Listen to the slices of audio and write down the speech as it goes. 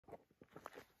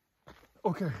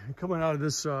Okay, coming out of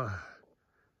this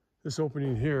this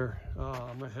opening here,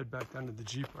 I'm gonna head back down to the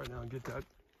Jeep right now and get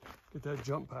that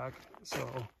jump pack.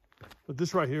 So, but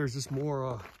this right here is just more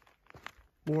of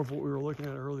what we were looking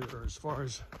at earlier, as far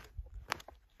as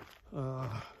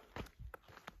kind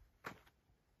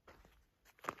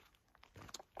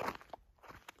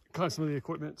of some of the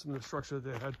equipment, some of the structure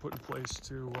that they had put in place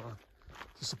to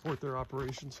support their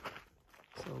operations.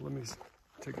 So let me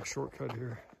take a shortcut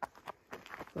here.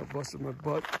 That busted my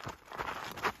butt.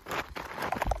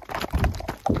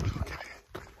 Okay,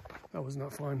 that was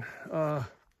not fun.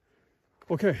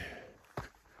 Okay,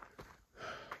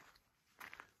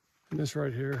 and this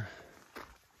right here,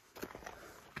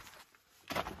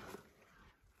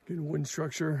 getting wind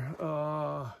structure.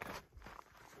 I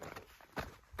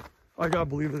gotta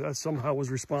believe that somehow was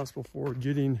responsible for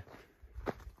getting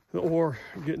the ore,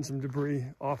 getting some debris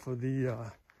off of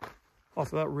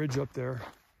that ridge up there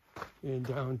and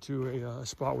down to a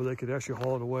spot where they could actually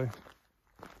haul it away.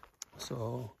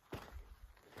 So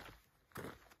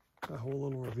that whole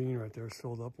little ravine right there is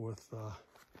filled up with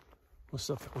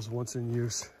stuff that was once in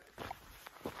use.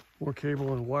 More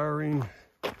cable and wiring.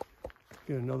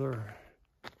 Get another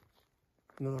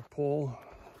pole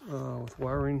with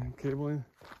wiring and cabling.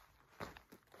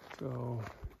 So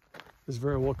this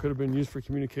very well could have been used for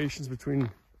communications between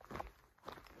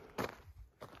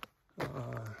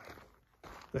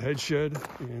the head shed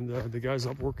and the guys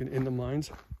up working in the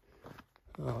mines.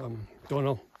 Don't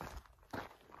know.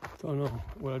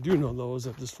 What I do know though is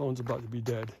that this phone's about to be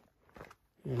dead.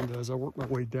 And as I work my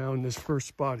way down this first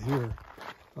spot here,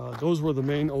 those were the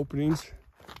main openings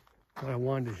that I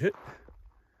wanted to hit,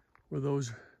 were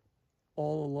those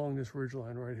all along this ridge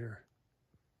line right here.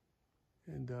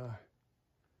 And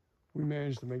we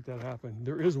managed to make that happen.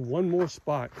 There is one more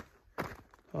spot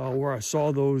where I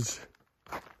saw those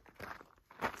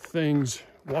things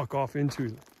walk off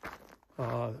into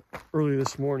early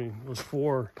this morning. Those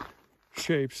four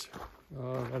shapes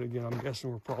that, again, I'm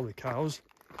guessing were probably cows,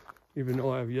 even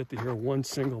though I have yet to hear one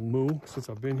single moo since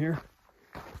I've been here.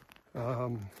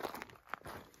 Like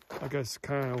I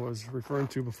kind of was referring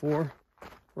to before,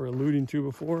 or alluding to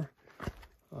before,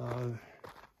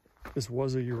 this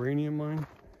was a uranium mine,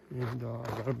 and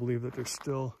I gotta believe that there's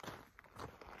still,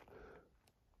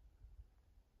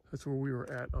 that's where we were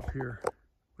at up here,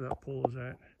 where that pole is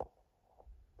at.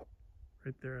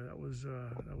 Right there, that was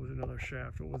another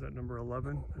shaft. What was that, number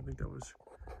 11? I think that was,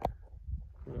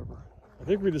 whatever. I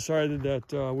think we decided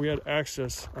that we had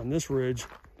access on this ridge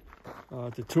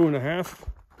to 2.5.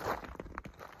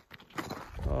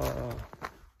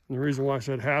 And the reason why I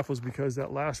said half was because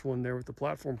that last one there with the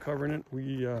platform covering it,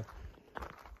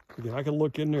 again, I can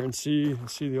look in there and see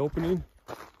the opening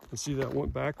and see that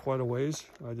went back quite a ways.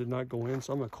 I did not go in,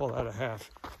 so I'm gonna call that a half.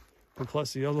 And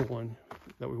plus the other one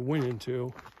that we went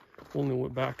into only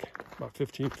went back about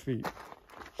 15 feet.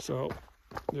 So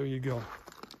there you go,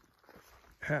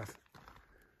 half.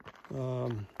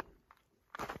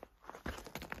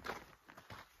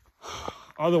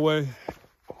 Either way,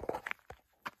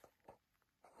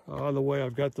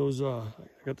 I've got those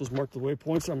marked the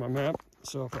waypoints on my map.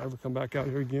 So if I ever come back out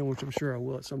here again, which I'm sure I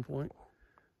will at some point,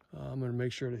 I'm going to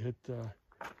make sure to hit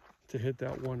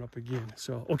that one up again.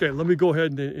 So okay, let me go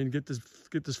ahead and get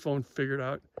this phone figured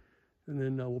out, and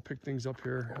then we'll pick things up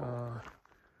here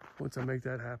once I make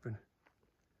that happen.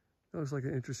 That looks like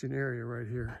an interesting area right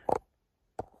here.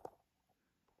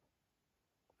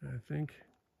 I think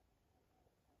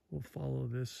we'll follow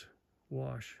this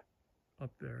wash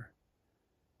up there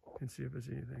and see if there's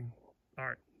anything. All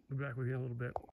right, we'll be back with you in a little bit.